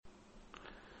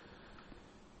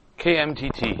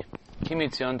KMTT, Ki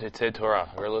Mitzion Tetzei Torah.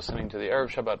 We're listening to the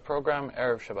Erev Shabbat program,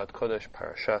 Erev Shabbat Kodesh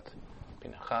Parashat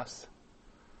Pinchas,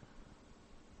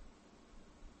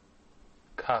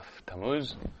 Kaf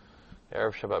Tammuz. The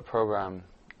Erev Shabbat program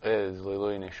is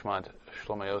Leilui Nishmat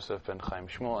Shlomo Yosef ben Chaim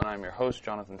Shmuel, and I'm your host,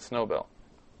 Jonathan Snowbell.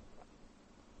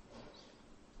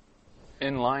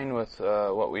 In line with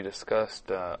what we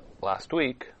discussed last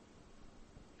week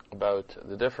about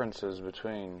the differences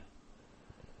between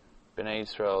Bnei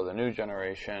Yisrael, the new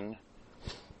generation,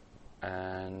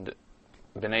 and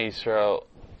Bnei Yisrael,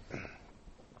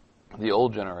 the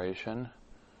old generation.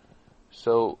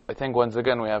 So I think once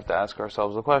again we have to ask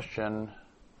ourselves the question,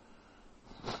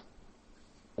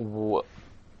 what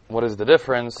is the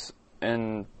difference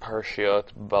in Parshiot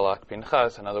Balak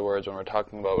Pinchas? In other words, when we're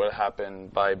talking about what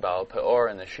happened by Baal Peor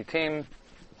and the Shittim,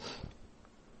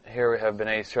 here we have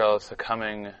Bnei Yisrael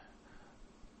succumbing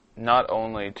not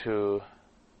only to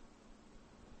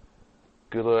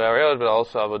Gilui Arayot, but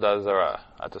also Avodah Zarah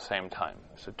at the same time.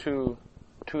 So two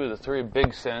of the three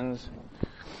big sins,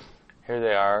 here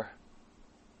they are.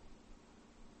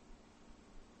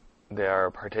 They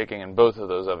are partaking in both of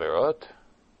those Averot,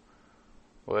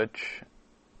 which,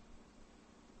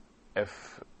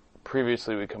 if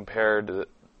previously we compared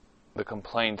the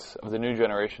complaints of the new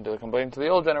generation to the complaints of the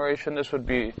old generation, this would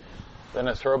be then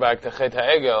a throwback to Chet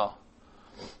HaEgel.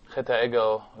 Chet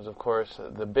HaEgel was, of course,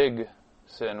 the big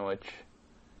sin which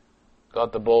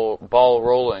got the ball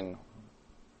rolling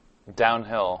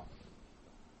downhill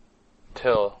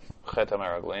till Chet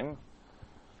HaMeraglim.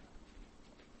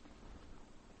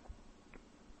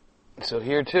 So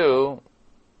here too,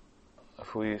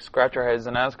 if we scratch our heads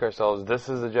and ask ourselves, this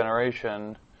is a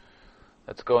generation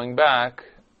that's going back,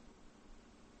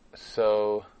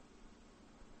 so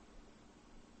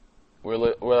we're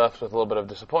left with a little bit of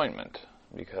disappointment,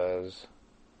 because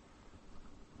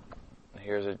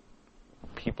here's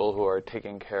people who are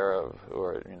taking care of, who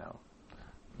are,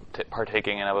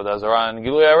 partaking in Avodah Zarah and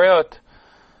Gilui Arayot.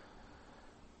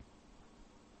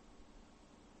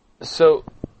 So,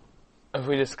 if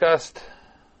we discussed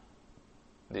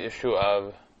the issue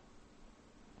of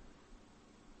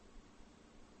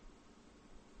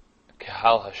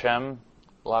Kahal Hashem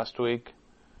last week,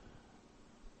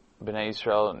 Bnei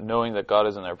Yisrael knowing that God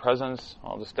is in their presence,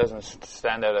 well, this doesn't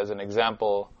stand out as an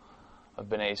example of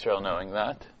Bnei Yisrael knowing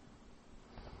that.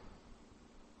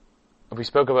 If we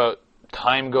spoke about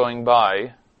time going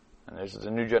by, and there's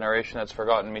a new generation that's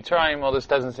forgotten Mitzrayim, well, this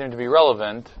doesn't seem to be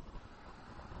relevant,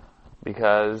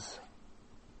 because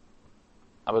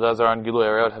Avodah Zarah and Gilui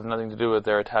Arayot have nothing to do with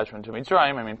their attachment to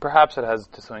Mitzrayim. I mean, perhaps it has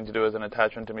something to do with an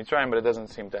attachment to Mitzrayim, but it doesn't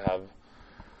seem to have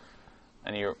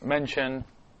any mention.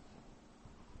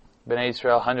 Bnei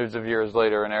Yisrael, hundreds of years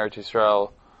later in Eretz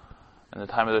Yisrael, in the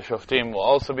time of the Shoftim, will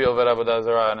also be over Avodah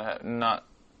Zarah and not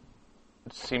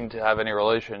seem to have any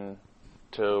relation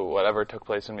to whatever took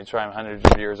place in Mitzrayim hundreds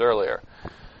of years earlier.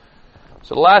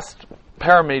 So the last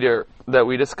parameter that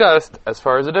we discussed, as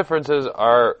far as the differences,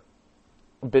 are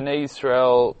Bnei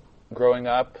Yisrael growing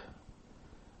up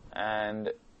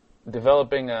and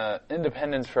developing an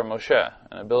independence from Moshe,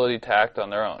 an ability to act on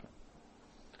their own.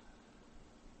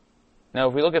 Now,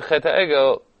 if we look at Chet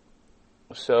HaEgel,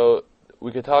 so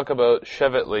we could talk about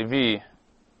Shevet Levi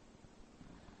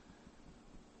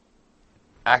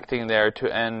acting there to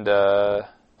end,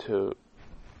 to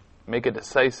make a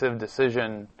decisive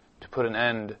decision to put an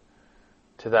end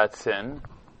to that sin.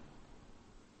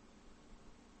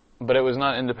 But it was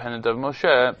not independent of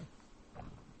Moshe.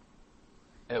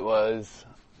 It was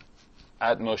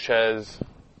at Moshe's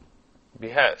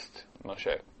behest.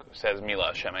 Moshe says, Mila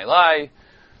Hashem Elai,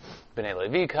 Bnei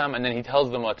Levi come, and then he tells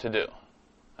them what to do.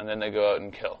 And then they go out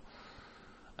and kill.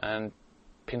 And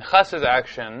Pinchas's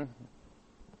action,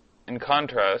 in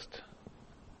contrast,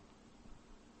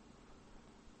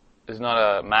 is not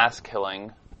a mass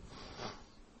killing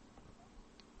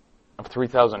of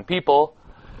 3,000 people.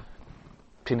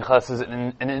 Pinchas is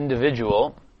an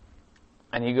individual,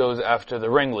 and he goes after the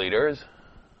ringleaders.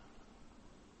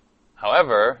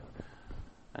 However,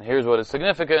 and here's what is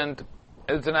significant,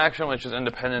 it's an action which is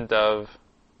independent of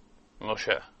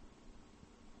Moshe.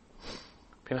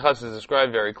 Pinchas is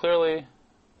described very clearly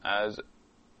as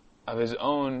of his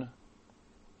own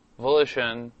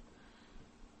volition,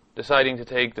 deciding to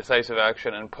take decisive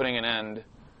action and putting an end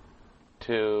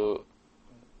to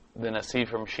the Nasi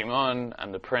from Shimon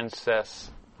and the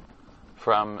princess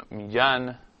from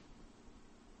Midian,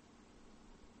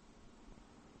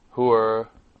 who were,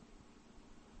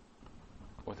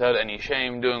 without any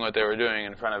shame, doing what they were doing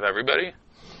in front of everybody.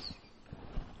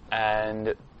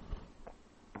 And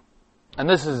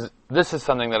this is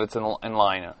something that it's in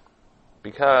line,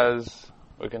 because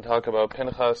We can talk about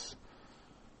Pinchas,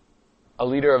 a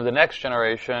leader of the next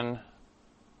generation,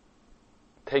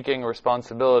 taking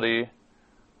responsibility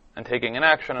and taking an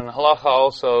action. And Halacha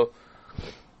also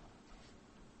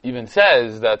even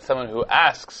says that someone who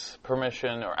asks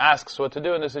permission or asks what to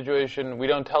do in this situation, we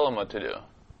don't tell him what to do.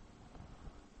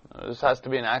 This has to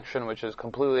be an action which is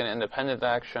completely an independent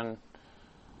action.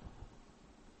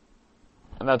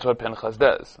 And that's what Pinchas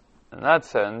does. In that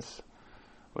sense,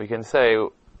 we can say,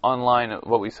 online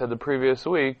what we said the previous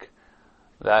week,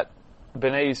 that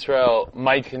Bnei Yisrael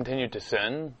might continue to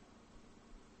sin,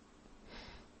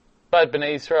 but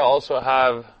Bnei Yisrael also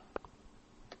have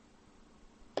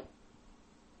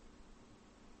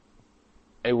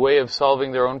a way of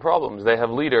solving their own problems. They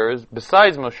have leaders,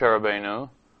 besides Moshe Rabbeinu,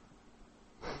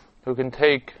 who can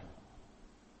take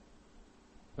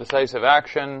decisive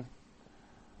action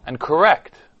and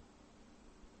correct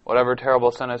whatever terrible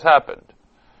sin has happened.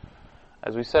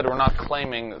 As we said, we're not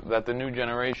claiming that the new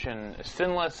generation is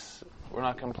sinless. We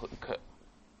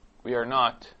are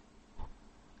not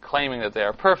claiming that they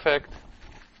are perfect,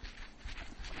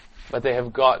 but they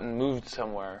have moved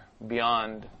somewhere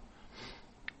beyond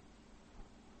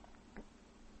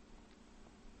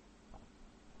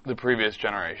the previous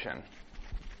generation.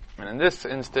 And in this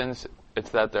instance, it's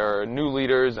that there are new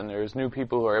leaders and there's new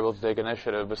people who are able to take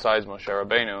initiative besides Moshe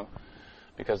Rabbeinu,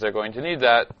 because they're going to need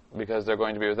that, because they're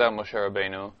going to be without Moshe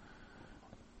Rabbeinu.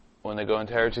 When they go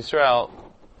into Eretz Yisrael,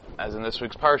 as in this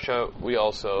week's Parsha, we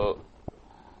also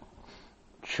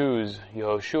choose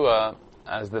Yehoshua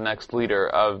as the next leader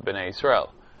of Bnei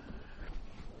Yisrael.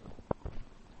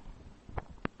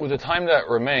 With the time that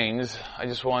remains, I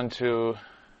just want to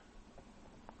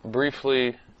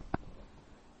briefly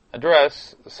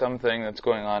address something that's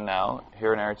going on now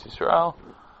here in Eretz Yisrael,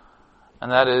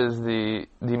 and that is the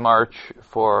march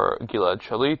for Gilad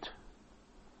Shalit.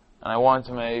 And I want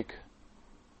to make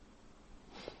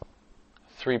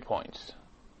 3 points.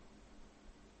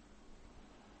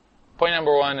 Point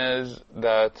number one is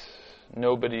that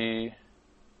nobody,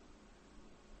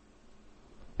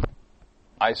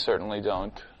 I certainly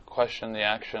don't, question the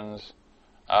actions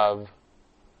of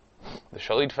the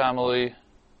Shalit family,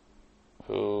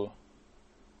 who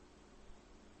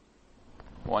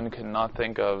one cannot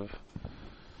think of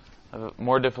a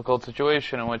more difficult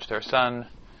situation in which their son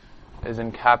is a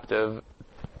captive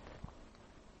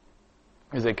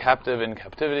in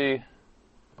captivity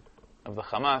of the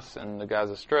Hamas in the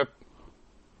Gaza Strip.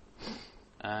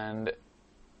 And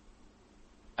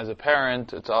as a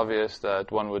parent, it's obvious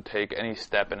that one would take any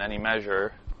step and any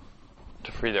measure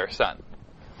to free their son.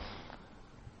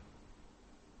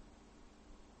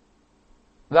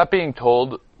 That being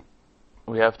told,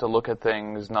 we have to look at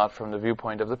things not from the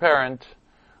viewpoint of the parent.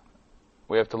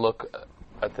 We have to look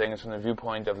at things from the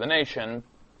viewpoint of the nation.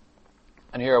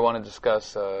 And here I want to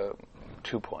discuss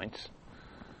 2 points.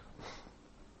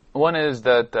 One is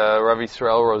that Rav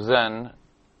Yisrael Rosen,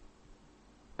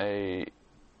 a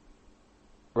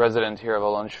resident here of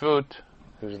Alon Shvut,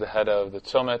 who's the head of the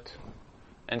Tzomet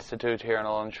Institute here in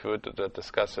Alon Shvut that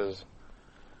discusses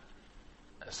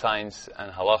science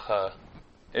and halacha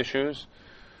issues,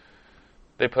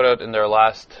 they put out in their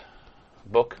last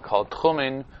book called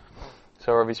Tchumin.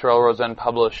 So Rav Yisrael Rosen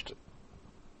published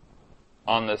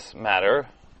on this matter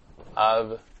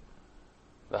of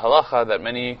the halacha that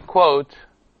many quote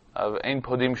of Ein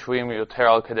Podim Shvuim Yoter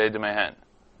Al Kedei Demehen.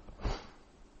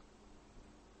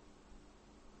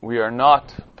 We are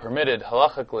not permitted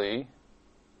halachically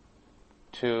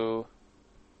to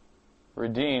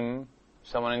redeem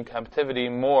someone in captivity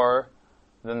more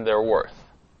than their worth.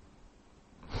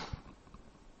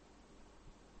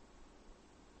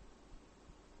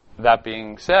 That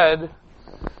being said,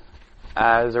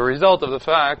 as a result of the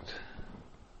fact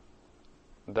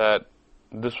that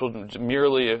this will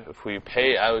merely, if we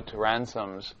pay out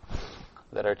ransoms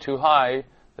that are too high,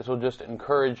 this will just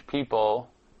encourage people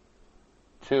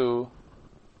to,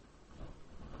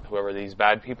 whoever these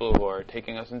bad people who are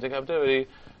taking us into captivity,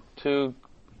 to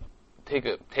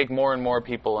take more and more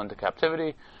people into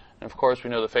captivity. And of course, we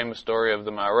know the famous story of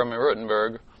the Maharam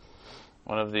Rutenberg,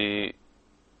 one of the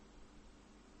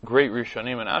great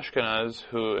Rishonim in Ashkenaz,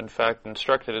 who in fact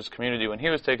instructed his community when he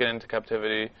was taken into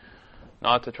captivity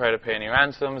not to try to pay any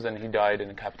ransoms, and he died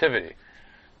in captivity.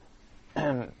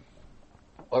 What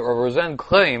Rosen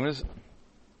claims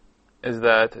is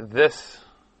that this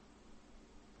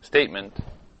statement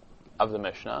of the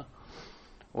Mishnah,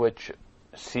 which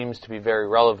seems to be very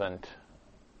relevant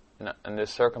in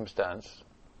this circumstance,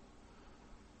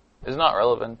 is not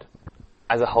relevant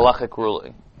as a halachic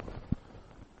ruling.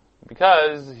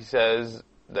 Because he says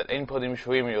that Ein Podim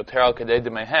Shvuim Yoter Al Kedei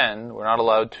Demehen, we're not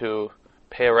allowed to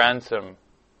pay a ransom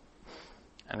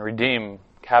and redeem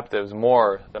captives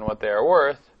more than what they are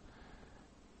worth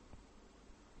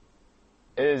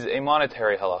is a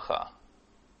monetary halacha.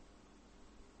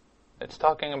 It's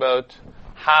talking about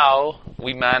how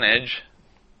we manage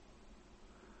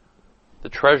the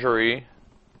treasury,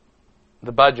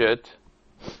 the budget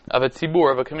of a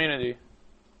tzibur, of a community.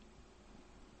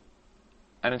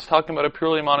 And it's talking about a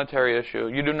purely monetary issue.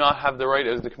 You do not have the right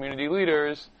as the community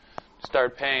leaders to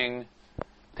start paying,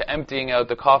 to emptying out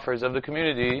the coffers of the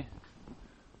community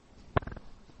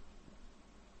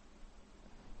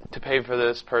to pay for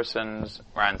this person's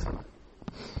ransom.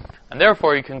 And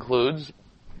therefore he concludes,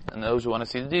 and those who want to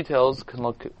see the details can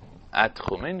look at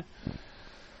Tchumin.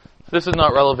 This is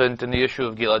not relevant in the issue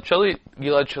of Gilad Shalit.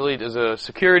 Gilad Shalit is a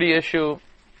security issue,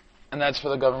 and that's for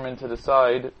the government to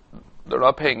decide. They're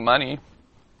not paying money.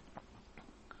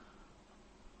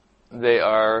 They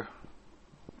are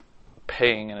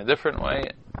paying in a different way,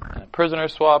 in a prisoner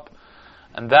swap,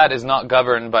 and that is not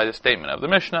governed by the statement of the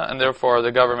Mishnah, and therefore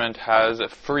the government has a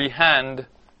free hand,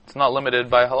 it's not limited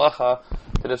by halacha,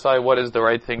 to decide what is the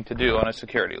right thing to do on a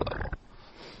security level.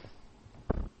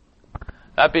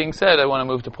 That being said, I want to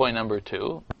move to point number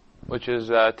 2, which is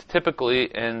that typically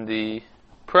in the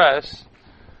press,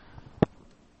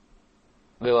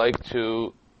 they like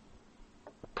to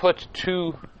put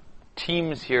two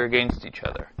teams here against each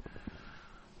other.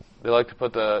 They like to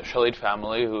put the Shalit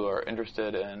family, who are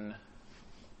interested in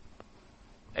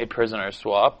a prisoner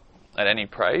swap at any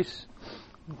price.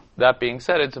 That being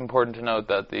said, it's important to note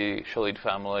that the Shalit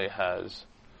family has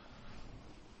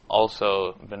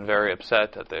also been very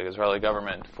upset at the Israeli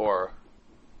government for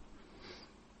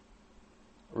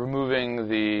removing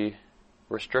the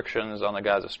restrictions on the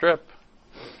Gaza Strip.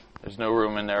 There's no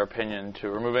room, in their opinion, to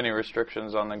remove any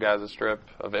restrictions on the Gaza Strip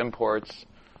of imports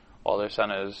while their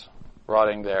son is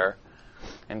rotting there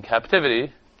in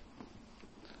captivity.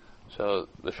 So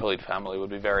the Shalit family would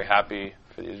be very happy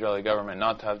for the Israeli government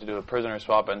not to have to do a prisoner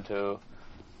swap and to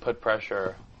put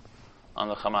pressure on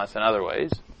the Hamas in other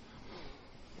ways.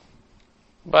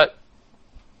 But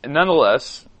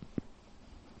nonetheless,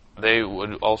 they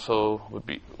would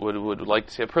like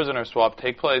to see a prisoner swap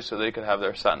take place so they could have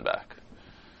their son back.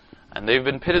 And they've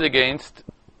been pitted against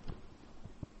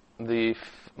the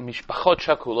mishpachot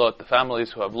shakulot, the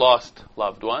families who have lost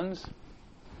loved ones,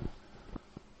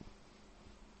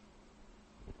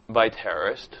 by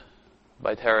terrorist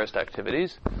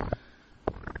activities.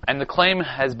 And the claim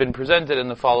has been presented in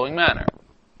the following manner,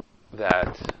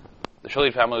 that the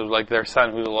Shalit family would like their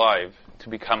son who's alive to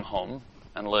become home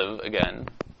and live again.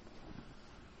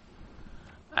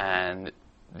 And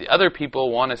the other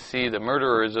people want to see the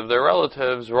murderers of their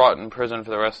relatives rot in prison for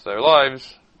the rest of their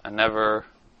lives and never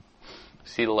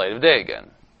see the light of day again.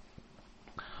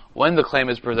 When the claim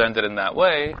is presented in that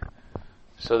way,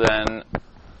 so then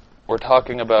we're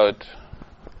talking about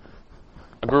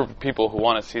a group of people who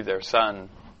want to see their son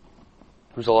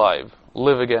who's alive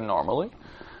live again normally,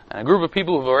 and a group of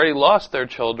people who've already lost their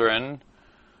children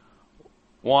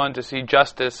want to see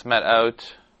justice met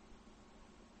out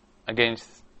against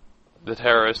the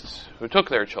terrorists who took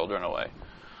their children away.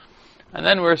 And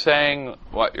then we're saying,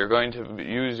 what, you're going to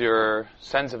use your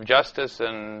sense of justice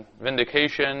and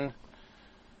vindication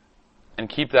and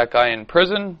keep that guy in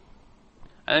prison?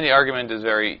 And then the argument is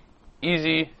very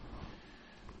easy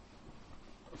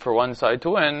for one side to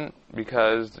win,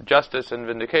 because justice and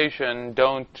vindication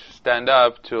don't stand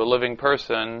up to a living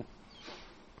person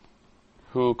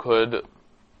who could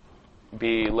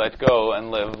be let go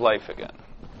and live life again.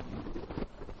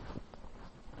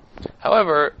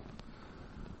 However,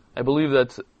 I believe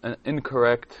that's an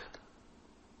incorrect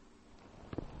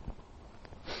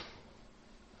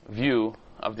view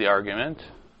of the argument.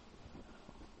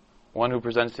 One who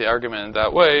presents the argument in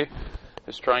that way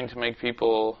is trying to make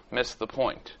people miss the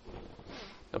point.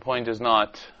 The point is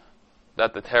not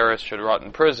that the terrorists should rot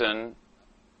in prison.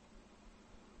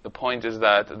 The point is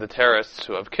that the terrorists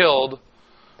who have killed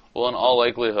will in all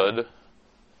likelihood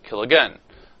kill again.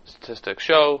 Statistics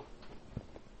show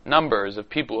numbers of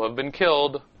people who have been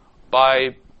killed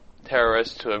by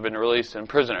terrorists who have been released in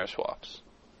prisoner swaps.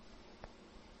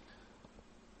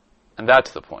 And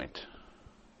that's the point.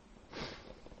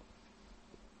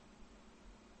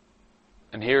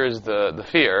 And here is the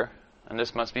fear, and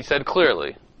this must be said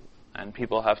clearly, and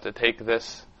people have to take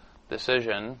this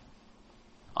decision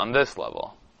on this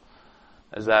level,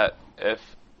 is that if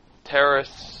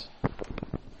terrorists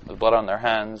with blood on their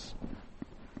hands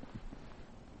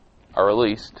are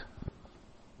released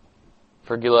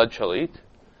for Gilad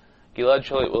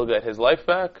Shalit will get his life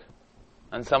back,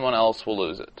 and someone else will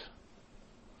lose it.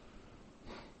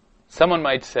 Someone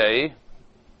might say,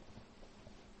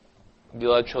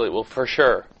 Gilad Shalit will for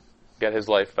sure get his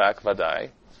life back, vadai.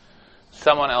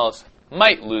 Someone else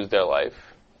might lose their life.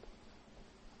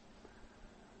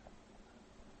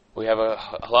 We have a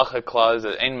halacha clause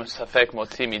that ein musafek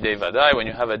motzi midei vadai. When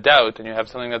you have a doubt and you have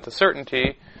something that's a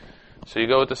certainty, so you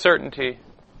go with the certainty.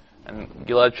 And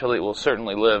Gilad Shalit will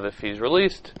certainly live if he's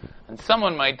released, and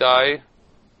someone might die.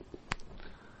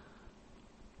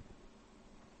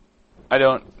 I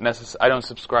don't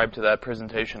subscribe to that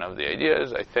presentation of the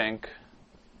ideas. I think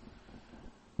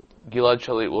Gilad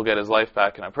Shalit will get his life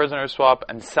back in a prisoner swap,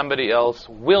 and somebody else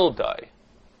will die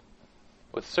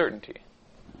with certainty.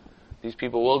 These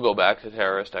people will go back to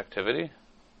terrorist activity.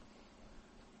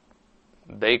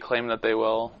 They claim that they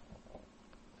will.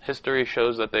 History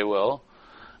shows that they will.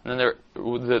 And then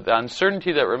the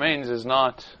uncertainty that remains is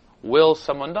not will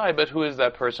someone die, but who is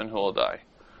that person who will die.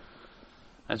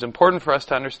 And it's important for us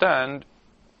to understand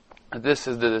that this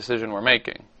is the decision we're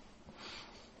making.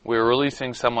 We're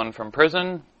releasing someone from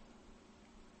prison,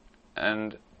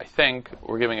 and I think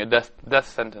we're giving a death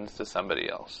sentence to somebody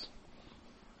else.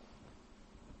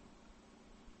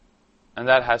 And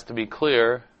that has to be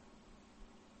clear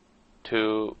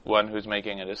to one who's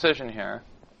making a decision here,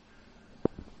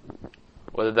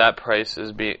 whether that price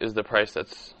is the price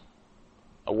that's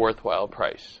a worthwhile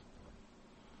price.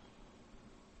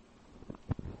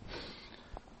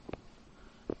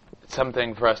 It's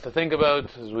something for us to think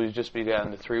about as we just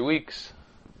began the 3 weeks,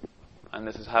 and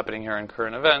this is happening here in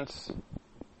current events.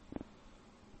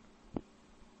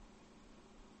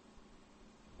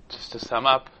 Just to sum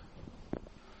up,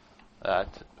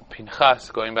 that Pinchas,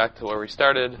 going back to where we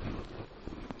started,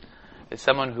 is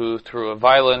someone who, through a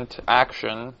violent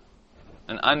action,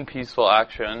 an unpeaceful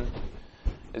action,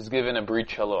 is given a brit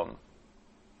shalom.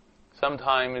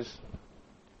 Sometimes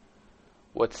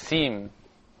what seem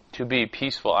to be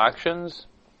peaceful actions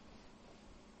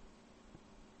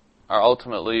are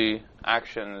ultimately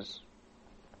actions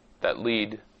that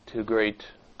lead to great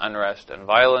unrest and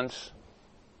violence.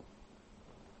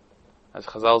 As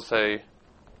Chazal say,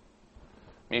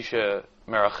 Misha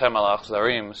merachem al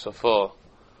achzarim sofo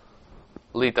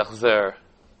litachzer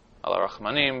al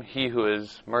rachmanim. He who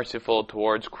is merciful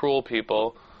towards cruel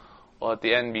people will at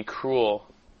the end be cruel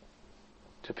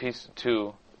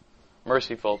to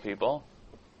merciful people.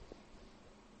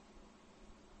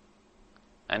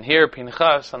 And here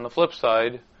Pinchas, on the flip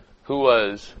side, who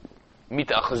was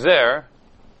mitachzer,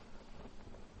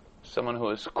 someone who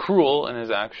was cruel in his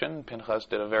action. Pinchas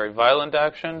did a very violent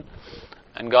action.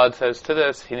 And God says to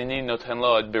this, Hineni noten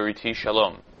lo ad biriti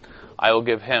shalom. I will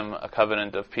give him a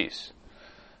covenant of peace.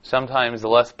 Sometimes the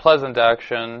less pleasant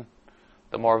action,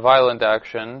 the more violent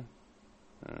action,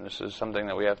 and this is something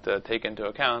that we have to take into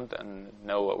account and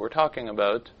know what we're talking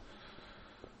about,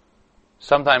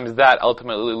 sometimes that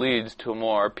ultimately leads to a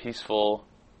more peaceful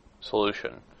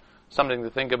solution. Something to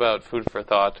think about, food for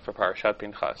thought for Parashat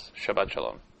Pinchas. Shabbat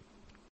Shalom.